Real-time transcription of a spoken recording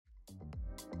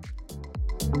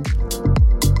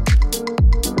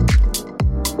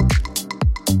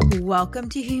Welcome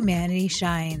to Humanity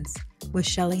Shines with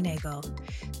Shelley Nagel.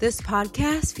 This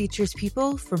podcast features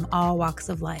people from all walks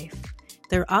of life,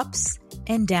 their ups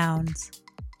and downs,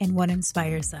 and what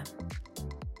inspires them.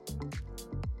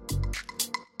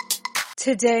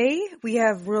 Today, we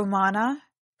have Romana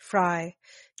Frey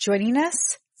joining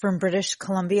us from British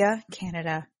Columbia,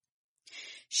 Canada.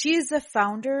 She is the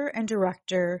founder and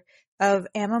director of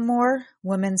Amamor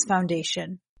Women's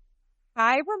Foundation.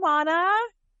 Hi, Romana.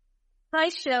 Hi,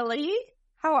 Shelley.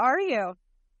 How are you?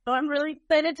 Oh, I'm really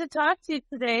excited to talk to you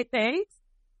today. Thanks.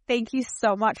 Thank you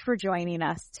so much for joining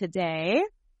us today.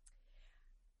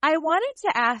 I wanted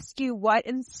to ask you what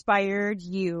inspired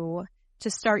you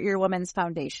to start your Women's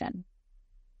Foundation.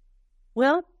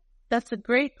 Well, that's a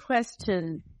great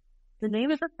question. The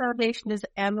name of the foundation is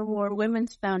Amamor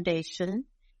Women's Foundation,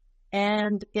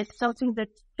 and it's something that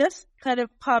just kind of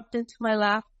popped into my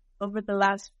lap over the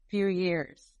last few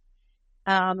years.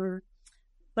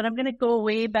 But I'm going to go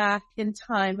way back in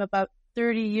time, about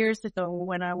 30 years ago,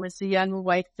 when I was a young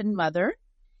wife and mother.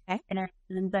 Okay. And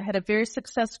I had a very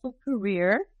successful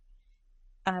career.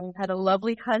 I had a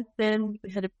lovely husband.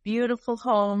 We had a beautiful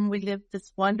home. We lived this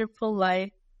wonderful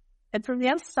life. And from the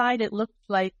outside, it looked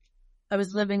like I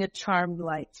was living a charmed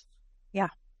life. Yeah.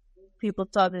 People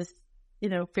saw this,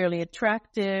 fairly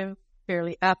attractive,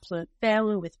 fairly affluent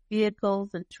family with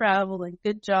vehicles and travel and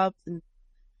good jobs and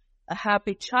a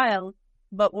happy child.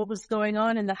 But what was going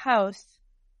on in the house,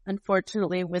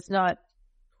 unfortunately, was not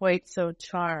quite so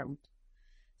charmed.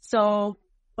 So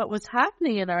what was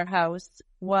happening in our house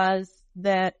was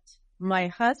that my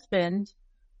husband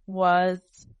was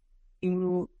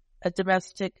a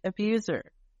domestic abuser.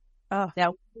 Oh.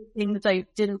 Now, things I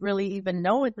didn't really even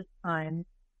know at the time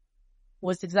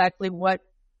was exactly what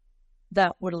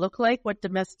that would look like, what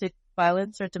domestic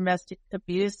violence or domestic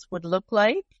abuse would look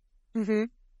like. Mm-hmm.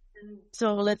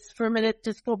 So let's for a minute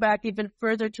just go back even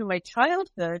further to my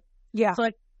childhood. Yeah. So I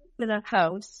grew up in a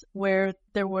house where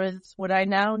there was what I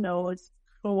now know as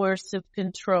coercive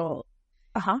control.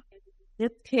 Uh-huh. In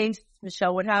this case,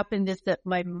 Michelle, what happened is that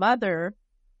my mother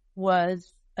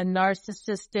was a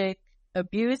narcissistic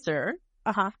abuser.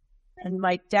 Uh-huh. And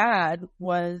my dad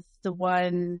was the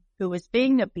one who was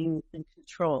being abused and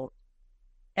controlled.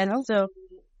 And so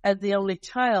as the only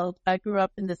child, I grew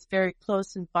up in this very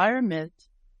close environment.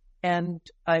 And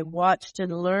I watched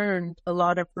and learned a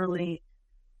lot of really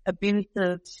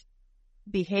abusive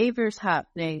behaviors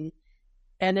happening.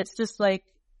 And it's just like,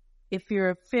 if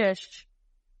you're a fish,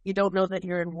 you don't know that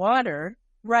you're in water.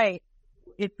 Right.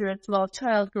 If you're a small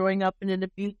child growing up in an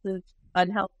abusive,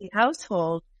 unhealthy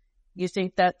household, you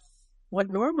think that's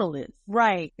what normal is.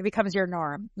 Right. It becomes your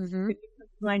norm. Mm-hmm. It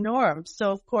becomes my norm.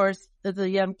 So, of course, as a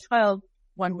young child,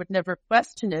 one would never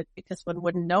question it because one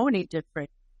wouldn't know any different.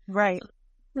 Right.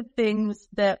 The things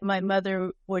that my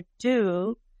mother would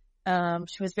do,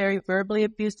 she was very verbally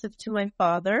abusive to my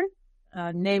father,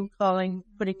 name calling,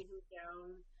 putting him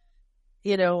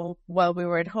down, while we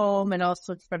were at home and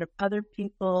also in front of other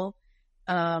people.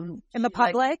 In the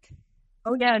public?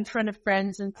 In front of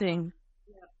friends and things.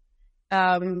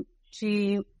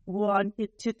 She wanted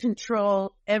to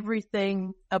control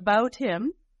everything about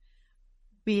him,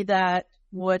 be that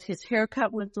what his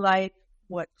haircut was like,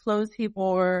 what clothes he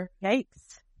wore,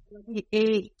 yikes, what he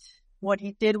ate, what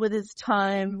he did with his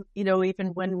time, even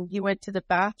when he went to the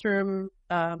bathroom,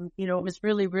 it was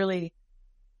really, really,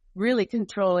 really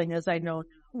controlling, as I know now.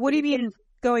 What do you mean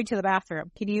going to the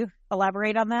bathroom? Can you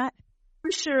elaborate on that?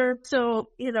 For sure. So,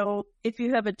 if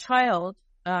you have a child,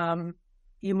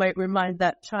 you might remind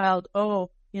that child,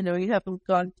 you haven't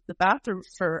gone to the bathroom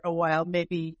for a while.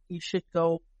 Maybe you should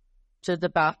go to the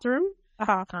bathroom.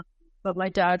 Uh-huh. But my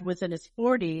dad was in his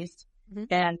 40s, mm-hmm.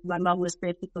 and my mom was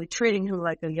basically treating him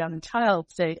like a young child,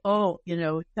 saying,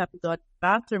 you haven't gone to the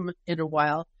bathroom in a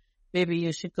while. Maybe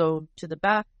you should go to the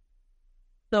bathroom.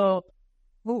 So,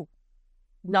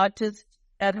 not just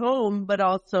at home, but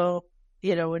also,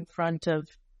 in front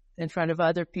of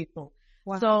other people.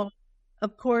 Wow. So,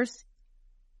 of course,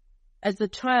 as a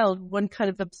child, one kind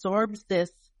of absorbs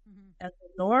this as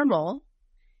normal.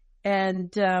 And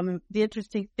the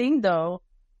interesting thing, though,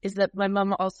 is that my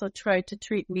mom also tried to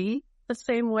treat me the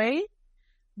same way,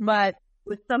 but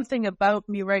with something about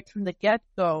me right from the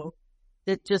get-go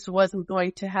that just wasn't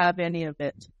going to have any of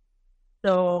it.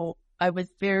 So I was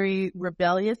very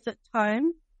rebellious at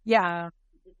times. Yeah.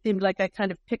 It seemed like I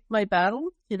kind of picked my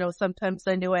battles. Sometimes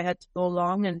I knew I had to go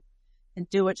along and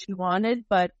do what she wanted,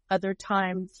 but other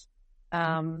times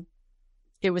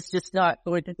it was just not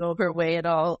going to go her way at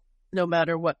all, no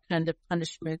matter what kind of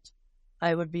punishment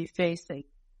I would be facing.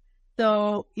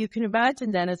 So you can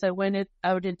imagine then as I went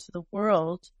out into the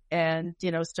world and,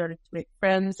 started to make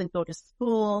friends and go to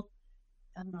school,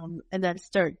 and then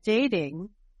start dating,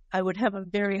 I would have a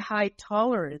very high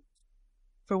tolerance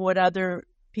for what other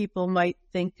people might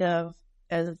think of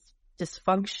as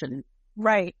dysfunction.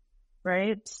 Right.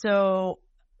 Right. So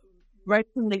right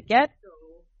from the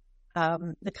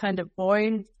get-go, the kind of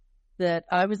boys that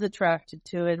I was attracted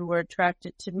to and were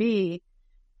attracted to me,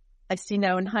 I see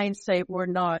now in hindsight, were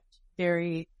not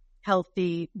very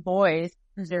healthy boys,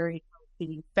 very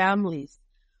healthy families.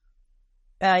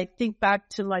 I think back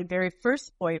to my very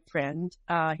first boyfriend.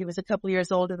 He was a couple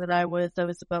years older than I was. I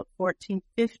was about 14,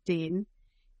 15.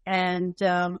 And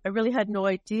I really had no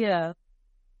idea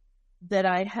that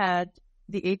I had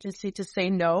the agency to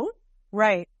say no.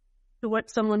 Right. To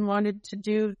what someone wanted to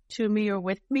do to me or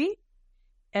with me.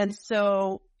 And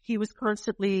so he was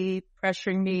constantly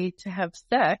pressuring me to have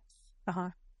sex.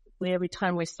 Every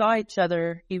time we saw each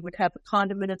other, he would have a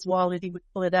condom in his wallet. He would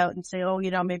pull it out and say, oh,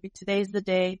 maybe today's the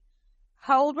day.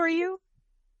 How old were you?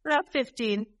 About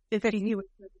 15. He was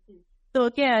 15. So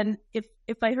again,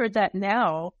 if I heard that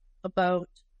now about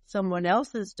someone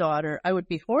else's daughter, I would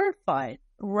be horrified.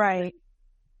 Right.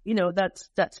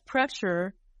 That's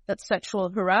pressure. That's sexual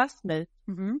harassment.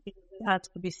 Mm-hmm. It has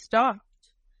to be stopped.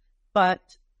 But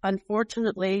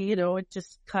unfortunately, it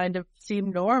just kind of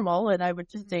seemed normal. And I would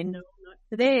just say, no, not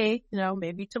today,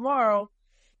 maybe tomorrow.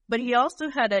 But he also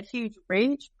had a huge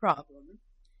rage problem.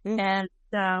 And,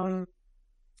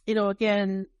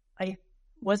 again, I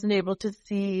wasn't able to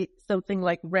see something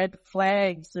like red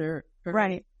flags or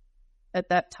right at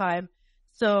that time.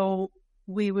 So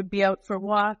we would be out for a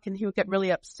walk and he would get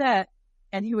really upset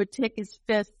and he would take his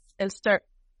fists and start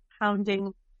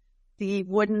pounding the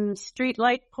wooden street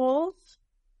light poles,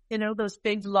 those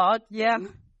big logs. Yeah.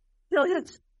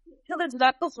 Till his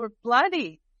knuckles were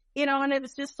bloody, and it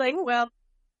was just like, well,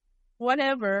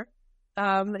 whatever.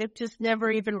 It just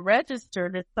never even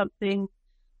registered as something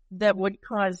that would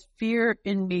cause fear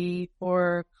in me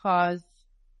or cause,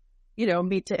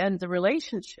 me to end the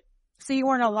relationship. So you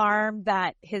weren't alarmed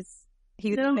that he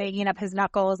was banging up his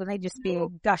knuckles and they'd just be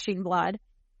gushing blood?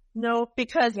 No,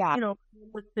 because, he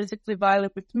was physically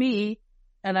violent with me.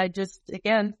 And I just,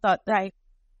 again, thought that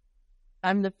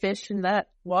I'm the fish in that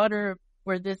water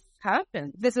where this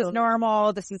happens. This is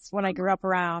normal. This is what I grew up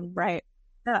around. Right.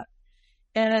 Yeah.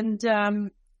 And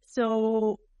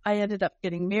so I ended up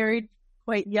getting married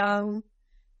quite young.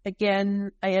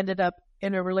 Again, I ended up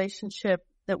in a relationship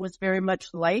that was very much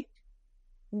like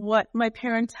what my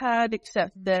parents had,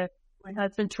 except that my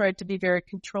husband tried to be very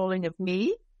controlling of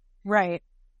me. Right.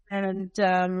 And,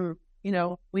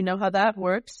 we know how that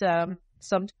works.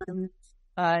 Sometimes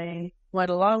I went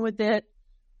along with it.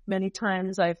 Many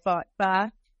times I fought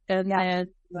back. And then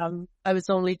I was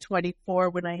only 24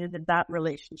 when I ended that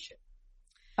relationship.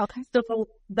 Okay. So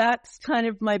that's kind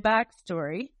of my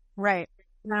backstory. Right.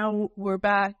 Now we're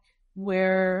back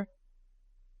where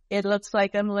it looks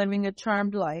like I'm living a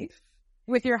charmed life.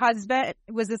 With your husband?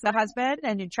 Was this a husband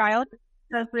and your child?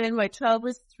 Husband, my child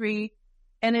was 3.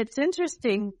 And it's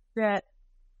interesting that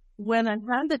when I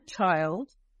had the child,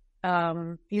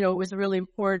 it was really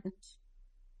important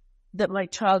that my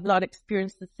child not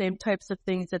experience the same types of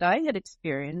things that I had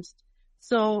experienced.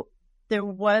 So there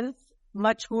was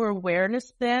much more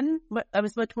awareness then. I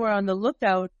was much more on the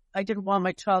lookout. I didn't want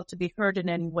my child to be hurt in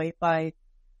any way by,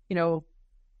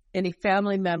 any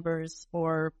family members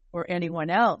or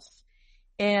anyone else.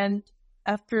 And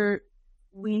after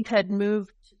we had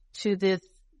moved to this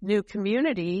new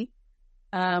community,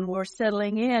 we're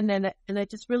settling in and I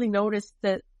just really noticed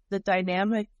that the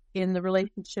dynamic in the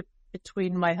relationship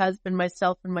between my husband,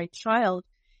 myself, and my child,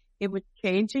 it was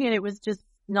changing and it was just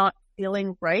not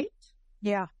feeling right.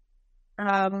 Yeah.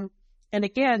 And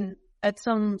again, at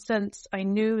some sense, I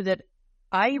knew that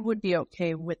I would be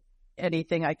okay with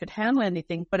anything. I could handle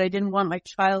anything, but I didn't want my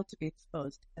child to be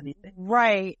exposed to anything.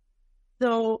 Right.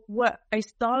 So what I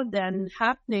saw then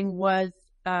happening was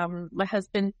my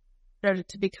husband started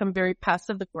to become very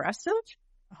passive aggressive.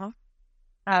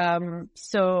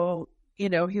 So,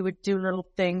 he would do little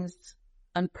things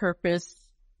on purpose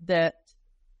that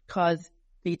caused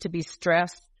me to be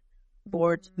stressed,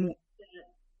 bored.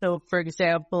 So, for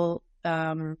example,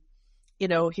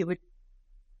 he would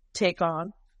take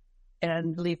on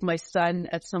and leave my son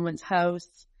at someone's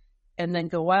house and then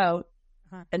go out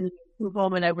and move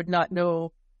home and I would not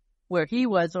know where he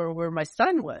was or where my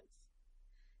son was.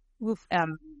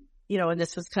 And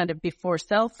this was kind of before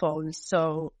cell phones,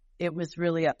 so it was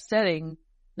really upsetting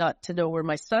not to know where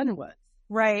my son was.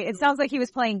 Right. It sounds like he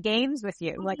was playing games with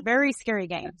you, like very scary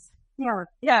games.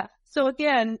 Yeah. So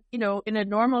again, in a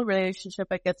normal relationship,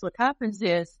 I guess what happens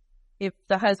is if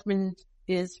the husband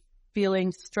is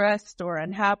feeling stressed or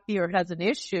unhappy or has an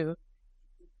issue,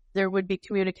 there would be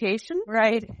communication.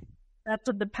 Right. That's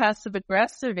what the passive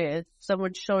aggressive is.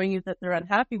 Someone showing you that they're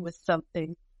unhappy with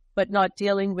something, but not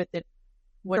dealing with it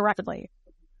Directly.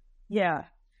 Yeah.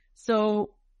 So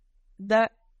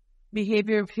that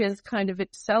behavior of his kind of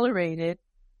accelerated,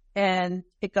 and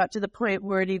it got to the point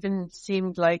where it even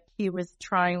seemed like he was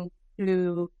trying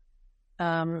to,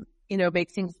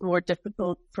 make things more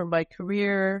difficult for my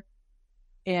career,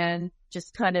 and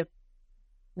just kind of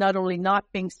not only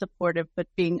not being supportive, but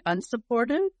being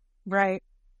unsupportive. Right.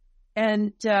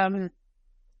 And the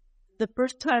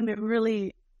first time it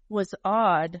really was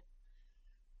odd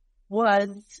was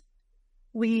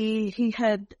he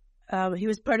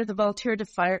was part of the volunteer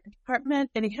fire department,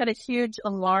 and he had a huge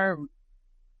alarm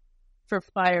for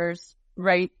fires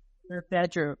right in their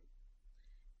bedroom.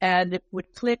 And it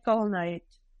would click all night.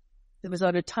 It was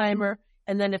on a timer.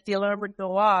 And then if the alarm would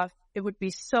go off, it would be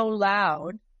so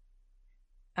loud,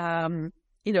 and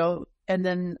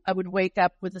then I would wake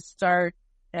up with a start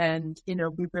and,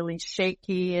 be really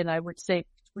shaky. And I would say,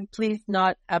 "Can we please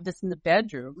not have this in the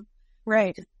bedroom?"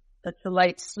 Right. Such a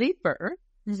light sleeper.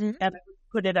 Mm-hmm. And I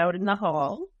would put it out in the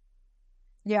hall.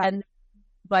 Yeah. And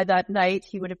by that night,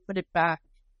 he would have put it back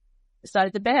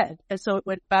beside the bed. And so it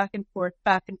went back and forth.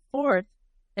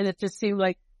 And it just seemed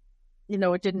like,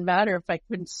 it didn't matter if I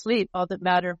couldn't sleep. All that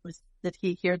mattered was that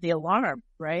he hear the alarm,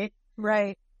 right?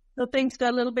 Right. So things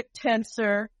got a little bit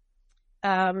tenser.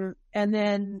 And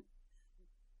then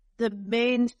the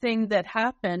main thing that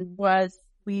happened was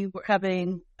we were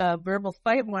having a verbal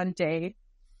fight one day,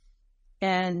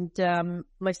 and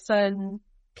my son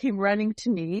came running to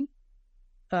me.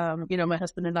 My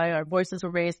husband and I, our voices were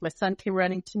raised. My son came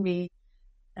running to me,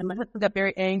 and my husband got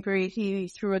very angry. He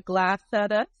threw a glass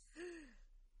at us,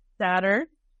 shattered.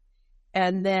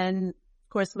 And then, of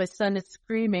course, my son is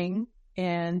screaming,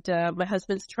 and my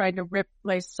husband's trying to rip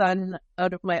my son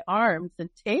out of my arms and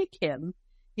take him,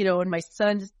 and my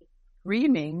son's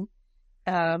screaming.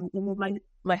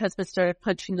 My husband started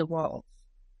punching the walls.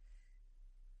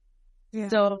 Yeah.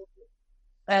 So,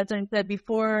 as I said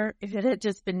before, if it had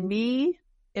just been me,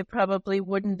 it probably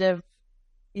wouldn't have,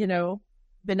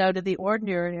 been out of the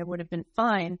ordinary. I would have been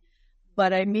fine.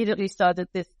 But I immediately saw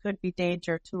that this could be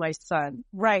danger to my son.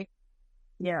 Right.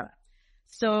 Yeah.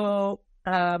 So,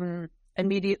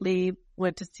 immediately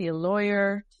went to see a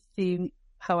lawyer to see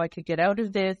how I could get out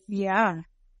of this. Yeah.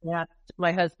 Asked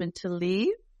my husband to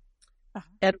leave. Uh-huh.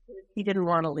 And he didn't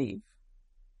want to leave.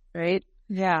 Right?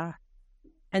 Yeah.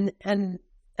 And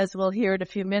as we'll hear in a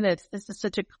few minutes, this is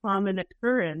such a common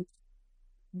occurrence.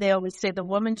 They always say the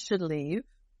woman should leave.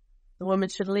 The woman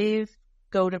should leave,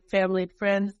 go to family and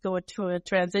friends, go to a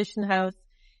transition house,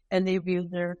 and the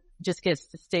abuser just gets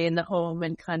to stay in the home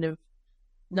and kind of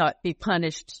not be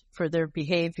punished for their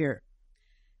behavior.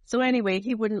 So anyway,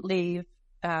 he wouldn't leave.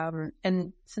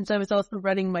 And since I was also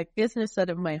running my business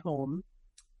out of my home,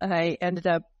 I ended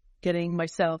up getting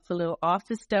myself a little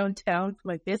office downtown for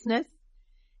my business.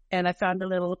 And I found a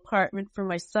little apartment for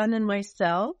my son and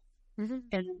myself, Mm-hmm.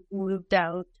 and moved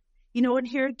out. And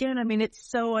here again, it's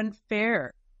so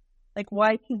unfair. Like,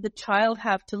 why should the child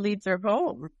have to leave their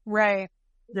home? Right.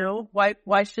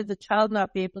 Why should the child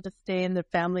not be able to stay in the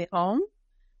family home?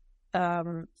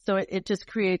 So it just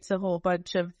creates a whole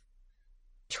bunch of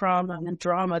trauma and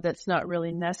drama that's not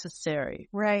really necessary.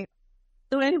 Right.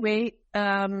 So anyway,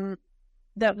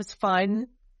 that was fine.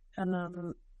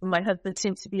 My husband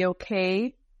seems to be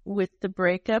okay with the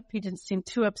breakup. He didn't seem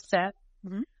too upset.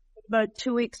 Mm-hmm. About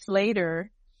 2 weeks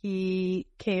later, he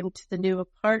came to the new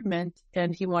apartment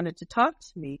and he wanted to talk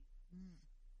to me.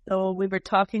 So we were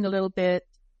talking a little bit,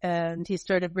 and he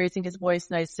started raising his voice,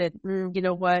 and I said, you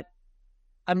know what?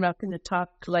 I'm not going to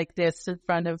talk like this in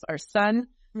front of our son.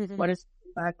 Mm-hmm. Why don't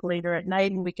you come back later at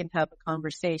night and we can have a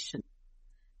conversation?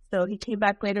 So he came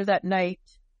back later that night,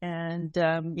 and,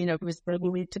 he was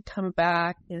begging me to come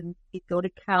back, and he'd go to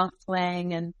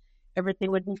counseling and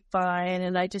everything would be fine.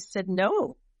 And I just said,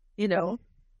 no,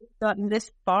 gotten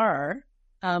this far.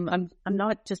 I'm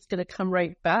not just going to come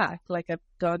right back. Like, I've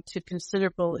gone to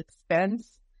considerable expense,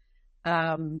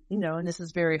 and this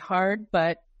is very hard,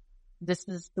 but this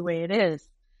is the way it is.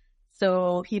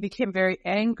 So he became very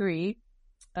angry,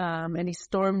 and he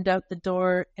stormed out the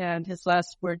door, and his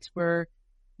last words were,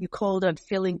 "You cold,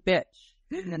 unfeeling bitch."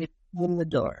 And then he opened the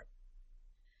door.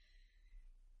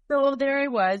 So there he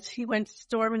was. He went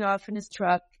storming off in his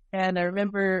truck. And I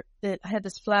remember that I had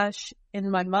this flash in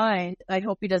my mind. I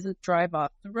hope he doesn't drive off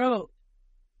the road.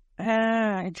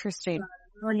 Ah, interesting.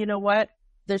 Well, you know what?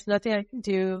 There's nothing I can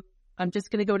do. I'm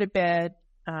just going to go to bed.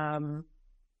 And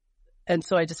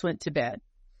so I just went to bed.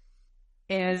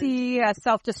 And Is he a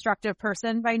self-destructive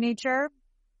person by nature?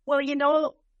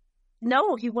 well,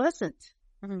 no, he wasn't.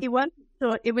 Mm-hmm. He wasn't.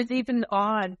 So it was even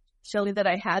odd, Shelley, that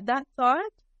I had that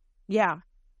thought. Yeah.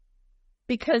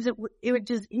 Because it would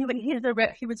just, he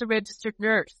was a registered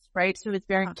nurse, right? So he was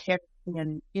very caring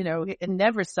and, and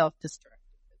never self-destructive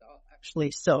at all,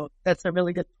 actually. So that's a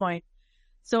really good point.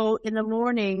 So in the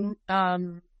morning,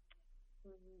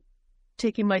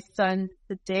 taking my son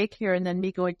to daycare and then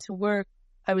me going to work,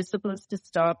 I was supposed to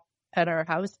stop at our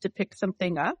house to pick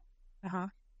something up. Uh-huh.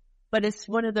 But it's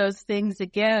one of those things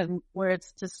again where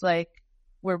it's just like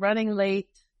we're running late,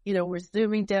 we're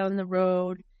zooming down the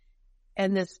road,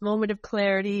 and this moment of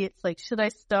clarity, it's like, should I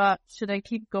stop? Should I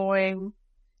keep going?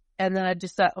 And then I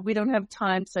just thought, we don't have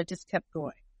time, so I just kept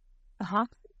going. Uh-huh.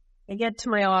 I get to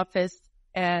my office,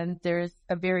 and there's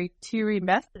a very teary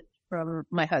message from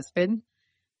my husband,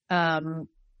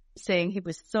 saying he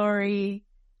was sorry,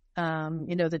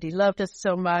 that he loved us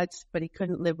so much, but he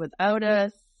couldn't live without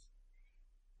us.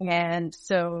 And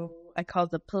so I called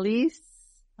the police,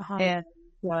 and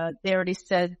they already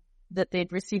said that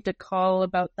they'd received a call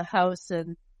about the house,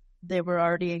 and they were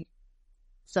already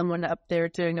someone up there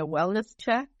doing a wellness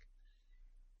check.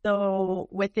 So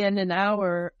within an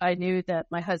hour, I knew that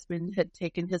my husband had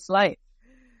taken his life,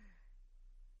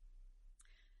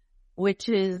 which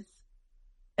is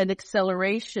an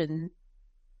acceleration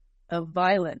of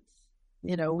violence.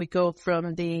 We go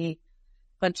from the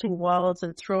punching walls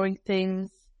and throwing things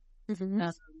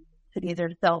to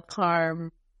either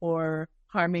self-harm or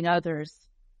harming others.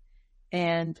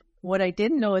 And what I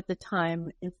didn't know at the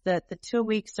time is that the 2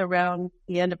 weeks around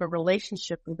the end of a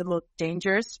relationship were the most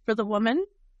dangerous for the woman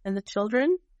and the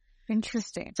children.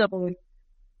 Interesting. So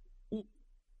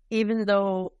even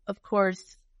though, of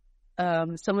course,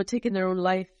 someone taking their own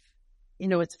life,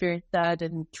 it's very sad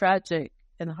and tragic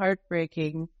and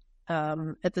heartbreaking.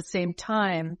 At the same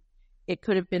time, it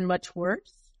could have been much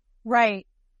worse. Right.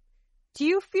 Do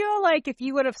you feel like if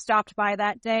you would have stopped by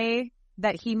that day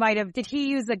that he might have, did he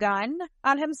use a gun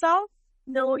on himself?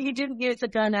 No, he didn't use a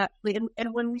gun actually.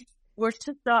 And when we were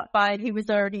to stop by, he was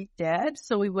already dead.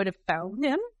 So we would have found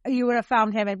him. You would have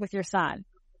found him with your son.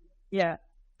 Yeah.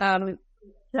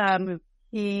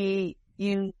 He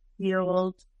used the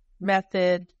old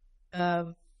method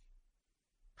of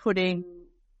putting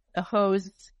a hose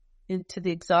into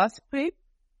the exhaust pipe.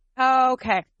 Oh,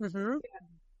 okay. Mm-hmm.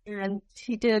 And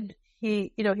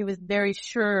he was very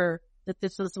sure that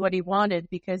this was what he wanted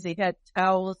because he had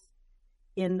towels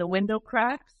in the window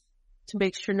cracks to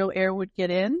make sure no air would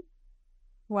get in.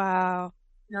 Wow.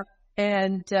 Yep.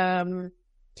 And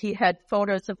he had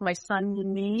photos of my son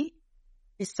and me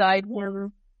beside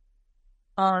him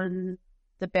on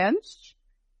the bench.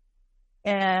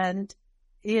 And,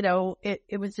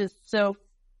 it was just so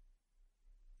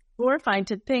horrifying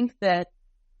to think that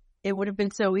it would have been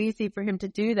so easy for him to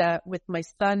do that with my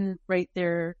son right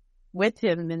there with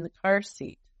him in the car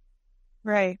seat.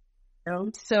 Right.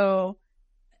 So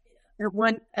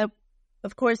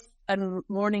of course, I'm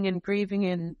mourning and grieving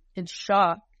in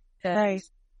shock. Right.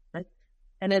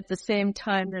 And at the same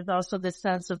time, there's also this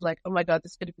sense of like, oh my God,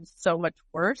 this could have been so much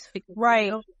worse. Because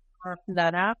right.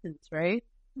 That happens, right?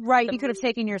 Right. So you could have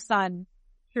taken your son.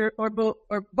 Sure. Or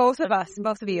both of us,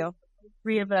 both of you.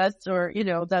 3 of us, or,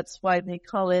 that's why they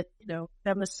call it,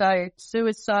 femicide,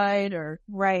 suicide, or.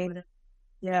 Right.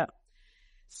 Yeah.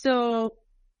 So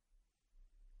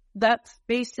that's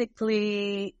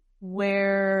basically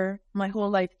where my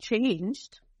whole life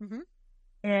changed. Mm-hmm.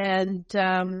 And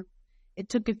it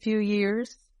took a few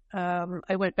years.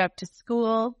 I went back to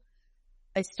school.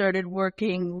 I started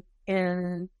working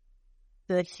in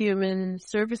the human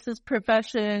services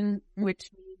profession, which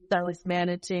means I was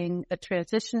managing a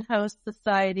transition house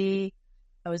society.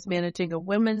 I was managing a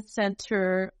women's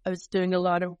center. I was doing a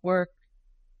lot of work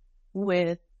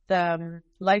with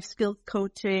life skills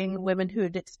coaching, women who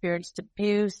had experienced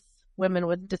abuse, women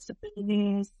with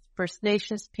disabilities, First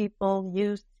Nations people,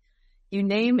 youth, you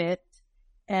name it.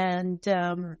 And,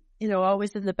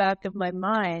 always in the back of my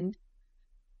mind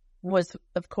was,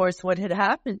 of course, what had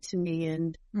happened to me.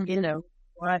 And,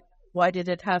 why did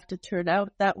it have to turn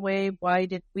out that way? Why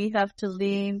did we have to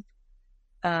leave?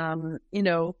 Why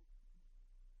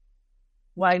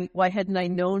hadn't I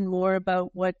known more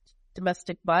about what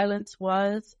domestic violence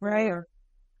was, right? Or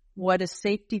what a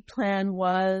safety plan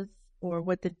was, or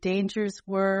what the dangers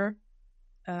were?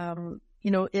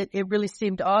 It really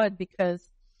seemed odd because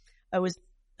I was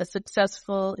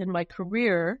successful in my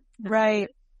career, right?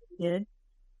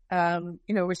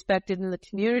 Respected in the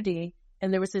community,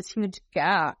 and there was this huge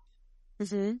gap.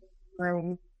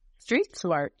 Mm-hmm. street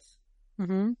smarts.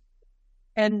 Mm-hmm.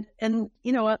 And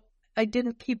you know, I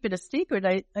didn't keep it a secret.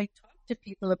 I talked to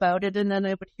people about it, and then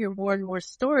I would hear more and more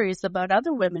stories about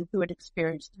other women who had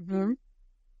experienced Mm-hmm.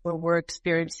 or were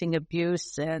experiencing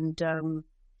abuse, and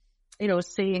you know,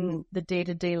 seeing the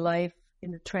day-to-day life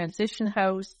in a transition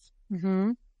house.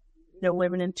 Mm-hmm. You know,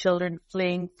 women and children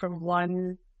fleeing from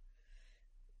one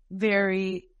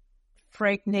very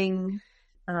frightening,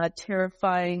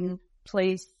 terrifying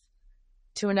place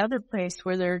to another place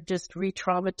where they're just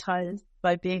re-traumatized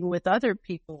by being with other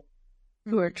people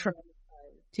who are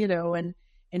traumatized, you know, and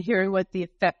hearing what the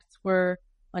effects were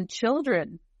on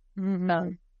children,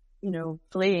 Mm-hmm. you know,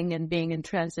 fleeing and being in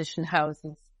transition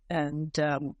houses, and,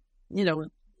 you know,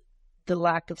 the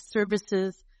lack of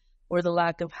services or the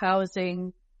lack of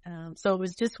housing. So it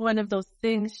was just one of those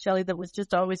things, Shelley, that was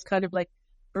just always kind of like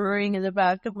burring in the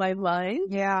back of my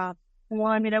mind. Yeah. Well,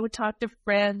 I mean, I would talk to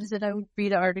friends and I would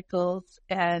read articles,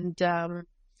 and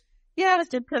yeah, I was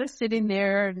just kind of sitting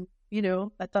there, and you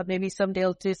know, I thought maybe someday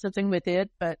I'll do something with it,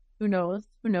 but who knows?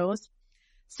 Who knows?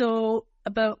 So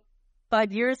about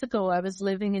 5 years ago, I was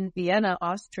living in Vienna,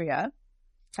 Austria.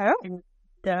 Oh.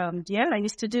 And yeah, I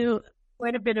used to do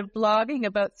quite a bit of blogging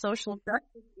about social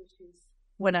justice issues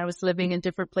when I was living in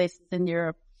different places in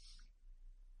Europe.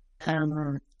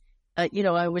 You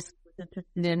know, I was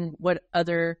interested in what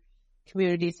other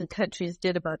communities and countries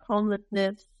did about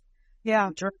homelessness, Yeah.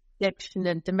 drug addiction,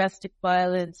 and domestic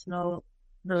violence, and all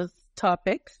those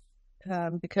topics,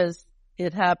 because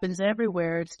it happens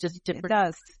everywhere. It's just It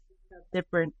does.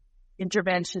 different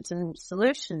interventions and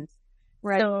solutions.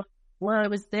 Right. So while I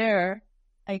was there,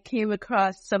 I came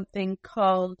across something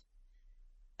called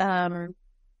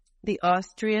the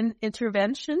Austrian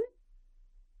intervention.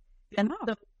 And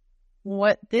so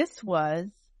what this was,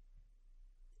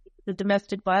 the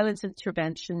domestic violence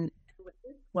intervention, what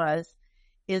this was,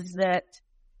 is that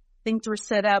things were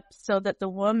set up so that the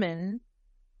woman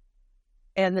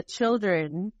and the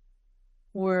children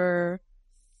were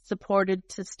supported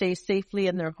to stay safely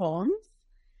in their homes,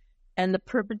 and the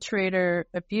perpetrator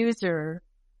abuser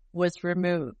was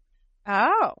removed.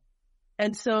 Oh.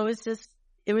 And so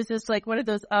it was just like one of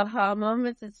those aha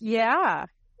moments. It's, Yeah.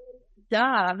 duh.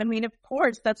 I mean, of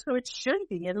course, that's how it should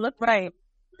be. And look, Right.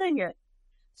 doing it.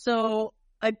 So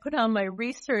I put on my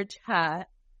research hat,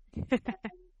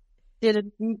 did a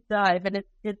deep dive, and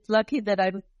it's lucky that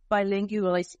I'm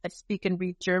bilingual. I speak and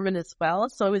read German as well.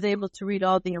 So I was able to read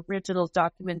all the original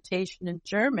documentation in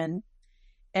German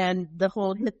and the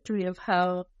whole history of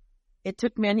how it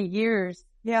took many years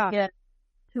Yeah. to get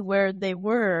to where they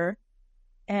were,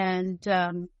 and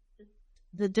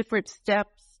the different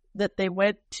steps that they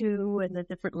went to, and the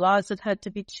different laws that had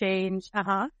to be changed,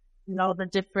 and all the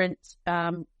different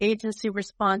agency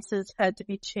responses had to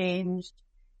be changed,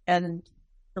 and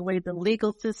the way the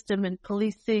legal system and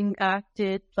policing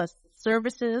acted, plus the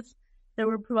services that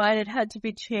were provided had to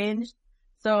be changed.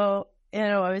 So, you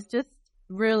know, I was just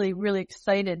really, really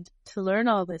excited to learn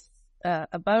all this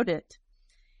about it.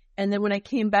 And then when I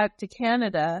came back to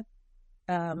Canada,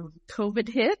 COVID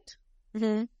hit.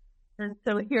 Mm-hmm. And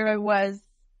so here I was.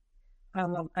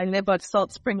 I live on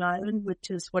Salt Spring Island, which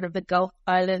is one of the Gulf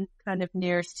Islands, kind of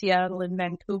near Seattle and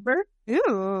Vancouver.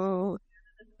 Ooh.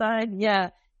 Side, yeah.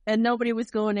 And nobody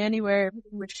was going anywhere.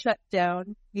 Everything was shut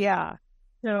down. Yeah.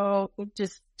 So it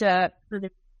just sort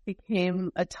of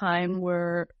became a time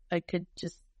where I could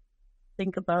just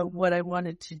think about what I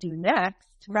wanted to do next.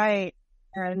 Right.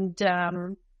 And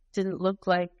didn't look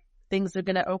like things are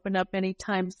going to open up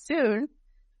anytime soon.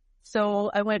 So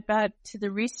I went back to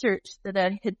the research that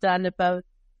I had done about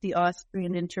the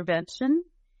Austrian intervention.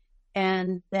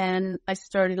 And then I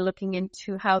started looking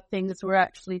into how things were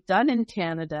actually done in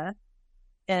Canada,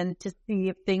 and to see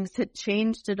if things had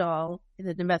changed at all in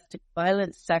the domestic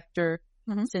violence sector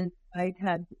since I'd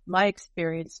had my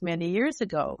experience many years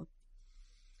ago.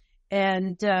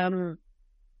 And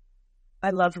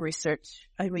I love research.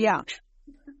 I mean, Yeah.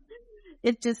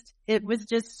 It was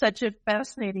just such a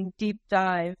fascinating deep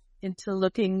dive into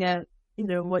looking at, you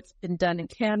know, what's been done in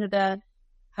Canada,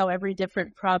 how every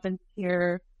different province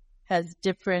here has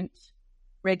different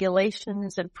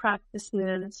regulations and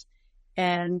practices.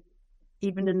 And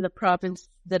even in the province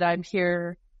that I'm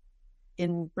here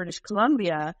in British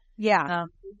Columbia, the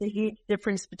huge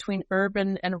difference between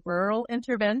urban and rural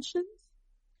interventions.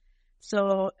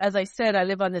 So as I said, I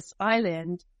live on this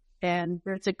island, and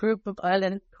there's a group of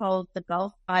islands called the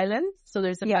Gulf Islands. So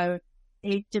there's about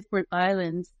 8 different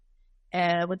islands,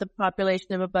 with a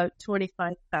population of about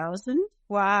 25,000.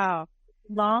 Wow.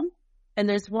 Long. And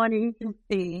there's one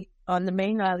agency on the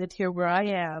main island here where I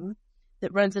am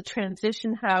that runs a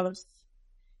transition house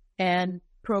and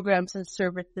programs and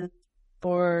services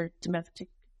for domestic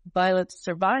violence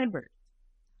survivors.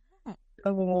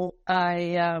 So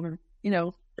I,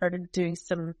 started doing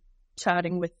some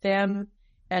chatting with them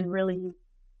and really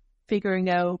figuring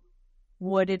out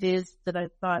what it is that I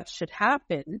thought should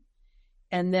happen,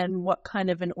 and then what kind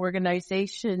of an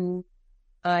organization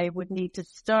I would need to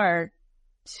start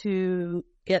to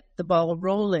get the ball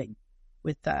rolling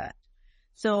with that.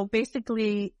 So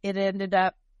basically it ended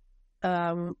up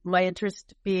my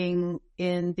interest being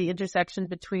in the intersection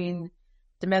between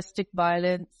domestic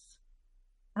violence,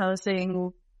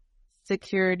 housing,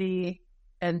 security,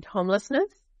 and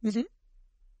homelessness. Mm-hmm.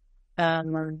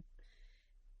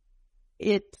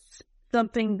 It's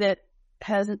something that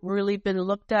hasn't really been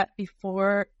looked at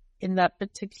before in that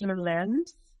particular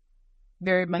lens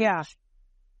very much. Yeah.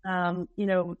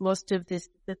 Most of this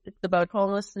about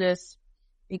homelessness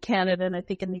in Canada, and I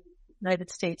think in the United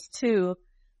States too,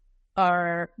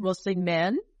 are mostly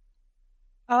men.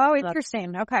 Oh,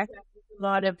 interesting. Okay. A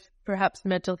lot of perhaps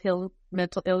mental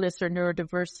illness or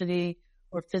neurodiversity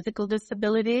or physical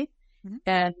disability. Mm-hmm.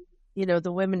 And,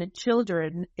 the women and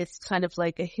children, it's kind of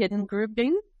like a hidden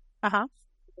grouping. Uh-huh.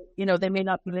 They may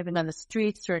not be living on the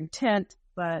streets or in tent,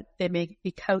 but they may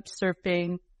be couch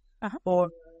surfing or,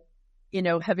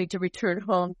 having to return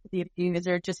home to the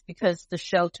abuser just because the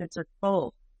shelters are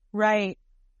full. Right.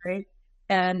 Right.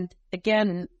 And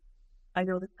again, I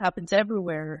know this happens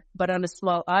everywhere, but on a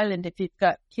small island, if you've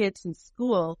got kids in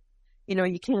school,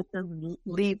 you can't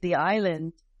leave the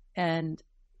island and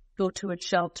go to a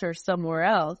shelter somewhere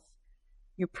else.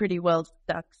 You're pretty well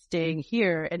stuck staying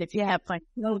here. And if you have find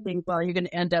clothing, well, you're going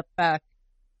to end up back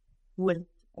with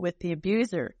the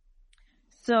abuser.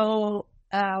 So,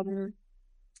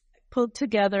 pulled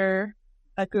together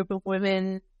a group of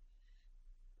women,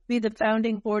 be the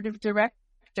founding board of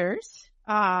directors.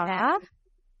 Yeah,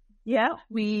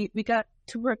 we got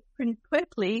to work pretty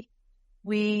quickly.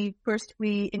 We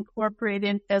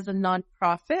incorporated as a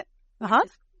nonprofit.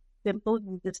 Simple.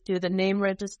 You just do the name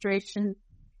registration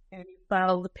and you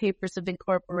file the papers of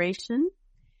incorporation.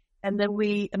 And then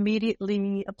we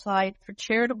immediately applied for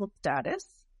charitable status,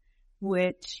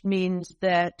 which means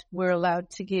that we're allowed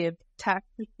to give tax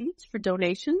receipts for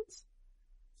donations.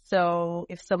 So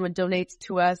if someone donates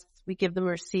to us, we give them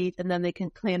a receipt and then they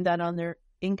can claim that on their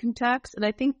income tax. And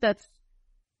I think that's,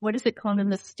 what is it called in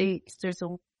the States? There's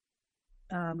a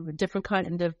different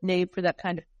kind of name for that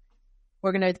kind of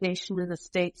organization in the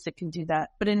States that can do that.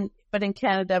 But in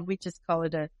Canada, we just call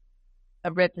it a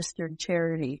registered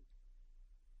charity.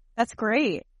 That's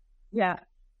great. Yeah.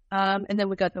 And then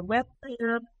we got the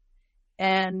website up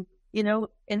and,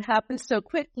 it happened so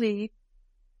quickly.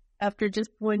 After just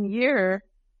 1 year,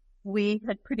 we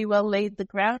had pretty well laid the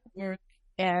groundwork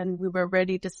and we were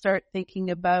ready to start thinking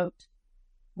about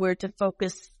where to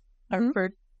focus our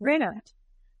first grant.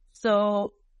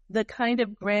 So the kind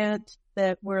of grant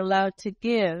that we're allowed to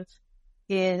give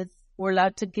is we're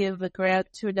allowed to give a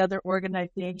grant to another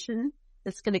organization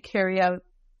that's going to carry out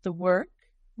the work.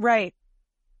 Right.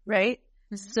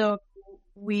 Mm-hmm. So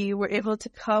we were able to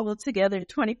cobble together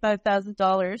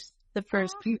 $25,000 the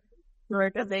first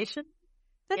organization.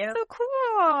 That's so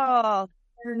cool.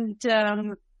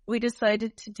 And we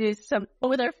decided to do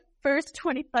with our first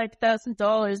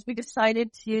 $25,000, we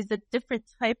decided to use a different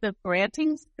type of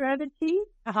granting strategy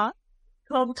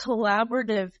called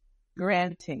collaborative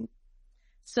granting.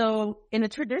 So in a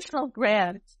traditional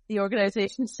grant, the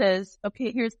organization says,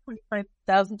 okay, here's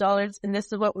 $25,000 and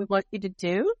this is what we want you to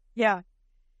do. Yeah.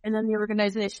 And then the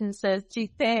organization says, gee,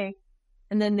 thanks.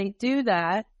 And then they do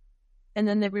that. And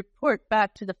then they report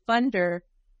back to the funder,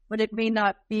 but it may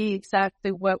not be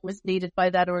exactly what was needed by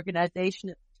that organization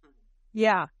at the time.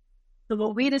 Yeah. So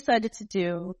what we decided to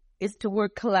do is to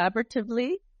work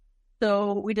collaboratively.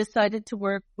 So we decided to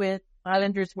work with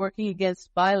Islanders Working Against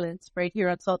Violence right here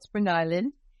on Salt Spring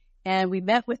Island. And we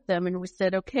met with them and we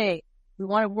said, okay, we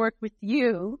want to work with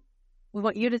you. We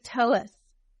want you to tell us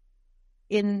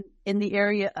in the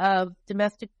area of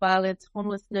domestic violence,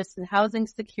 homelessness, and housing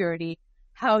security,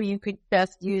 how you could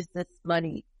best use this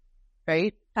money,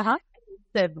 right? We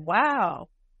said, wow.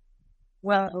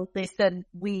 Well, they said,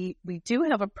 we do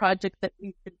have a project that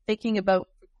we've been thinking about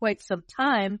for quite some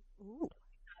time.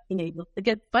 Being able to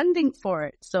get funding for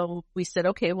it. So we said,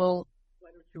 okay, well,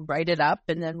 why don't you write it up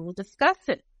and then we'll discuss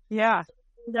it. Yeah. So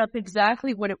we ended up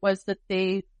exactly what it was that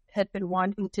they had been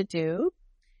wanting to do.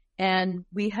 And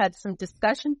we had some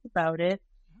discussions about it.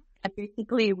 And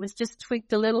basically it was just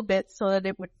tweaked a little bit so that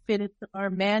it would fit into our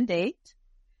mandate.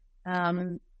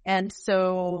 And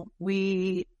so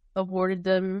we awarded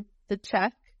them the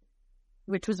check,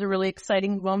 which was a really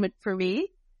exciting moment for me.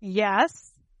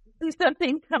 Yes. see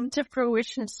something come to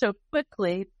fruition so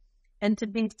quickly and to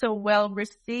be so well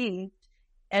received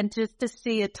and just to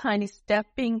see a tiny step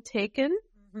being taken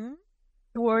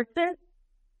towards it.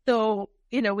 So,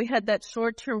 we had that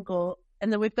short-term goal,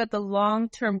 and then we've got the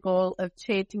long-term goal of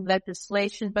changing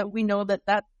legislation, but we know that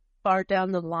that's far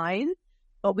down the line,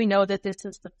 but we know that this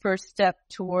is the first step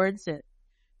towards it.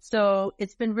 So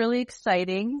it's been really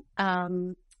exciting.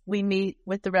 We meet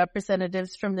with the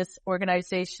representatives from this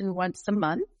organization once a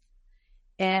month.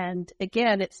 And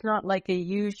again, it's not like a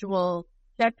usual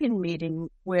check-in meeting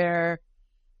where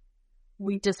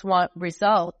we just want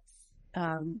results.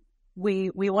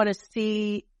 We want to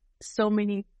see so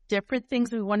many different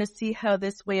things. We want to see how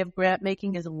this way of grant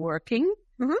making is working.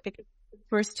 Because it's the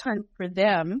first time for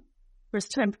them,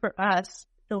 first time for us.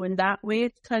 So in that way,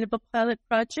 it's kind of a pilot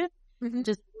project,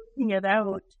 just working it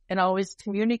out and always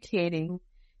communicating.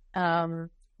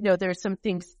 There's some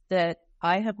things that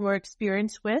I have more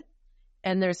experience with,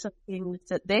 and there's some things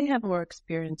that they have more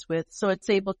experience with. So it's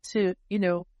able to,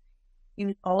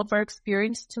 use all of our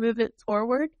experience to move it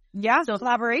forward. Yeah, so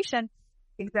collaboration.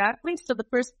 Exactly. So the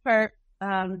first part,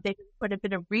 they put a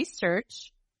bit of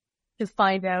research to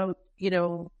find out,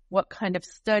 what kind of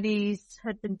studies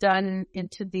had been done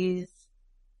into these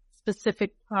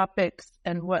specific topics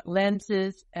and what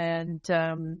lenses and,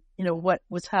 what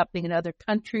was happening in other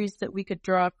countries that we could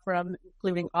draw from,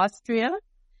 including Austria.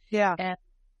 Yeah. And,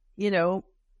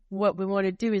 what we want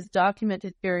to do is document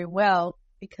it very well,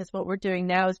 because what we're doing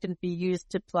now is going to be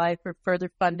used to apply for further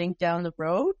funding down the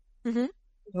road.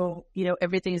 So,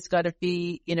 everything's got to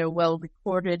be, well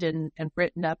recorded and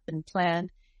written up and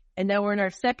planned. And now we're in our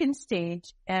second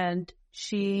stage, and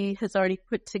she has already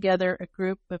put together a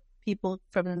group of people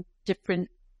from different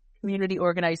community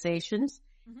organizations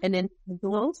and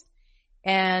individuals.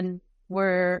 And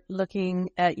we're looking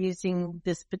at using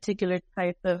this particular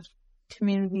type of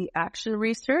community action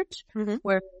research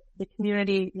where the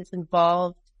community is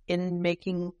involved in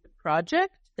making the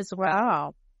project as well.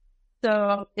 Wow.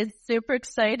 So it's super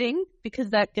exciting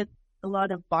because that gets a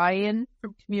lot of buy-in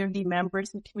from community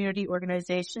members and community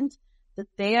organizations that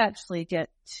they actually get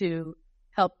to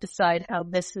help decide how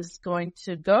this is going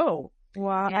to go.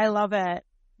 Wow. I love it.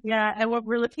 Yeah. And what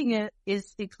we're looking at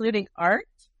is including art.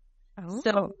 Oh.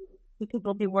 So because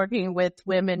we'll be working with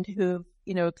women who've,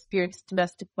 experienced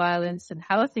domestic violence and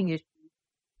housing issues.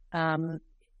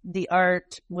 The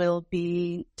art will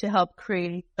be to help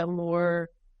create a more,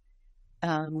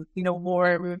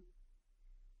 warm,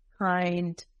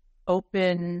 kind,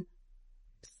 open,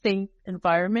 safe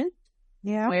environment.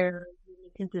 Yeah. Where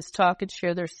you can just talk and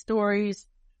share their stories,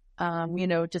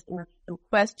 just ask some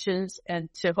questions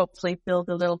and to hopefully build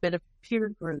a little bit of peer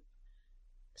group.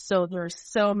 So there's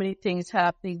so many things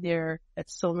happening there at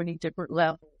so many different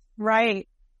levels. Right.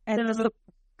 And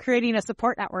creating a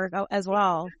support network as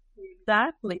well.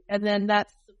 Exactly. And then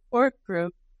that support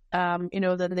group, then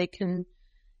they can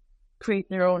create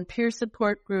their own peer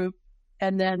support group.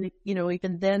 And then,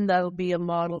 even then that'll be a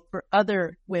model for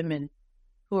other women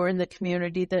who are in the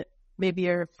community that maybe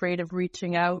are afraid of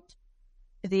reaching out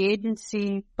to the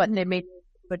agency, but they may know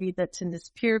somebody that's in this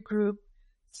peer group.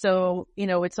 So,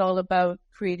 it's all about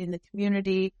creating the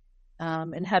community,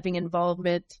 and having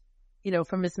involvement,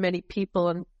 from as many people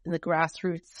in the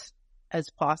grassroots as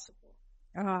possible.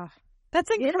 That's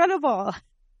incredible.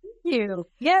 Thank you.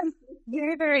 Yes,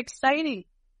 very, very exciting.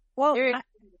 Well,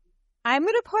 I'm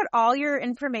going to put all your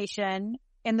information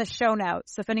in the show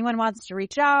notes. So if anyone wants to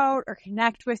reach out or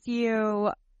connect with you,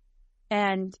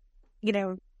 and,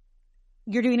 you're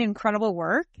doing incredible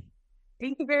work.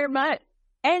 Thank you very much.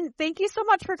 And thank you so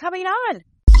much for coming on.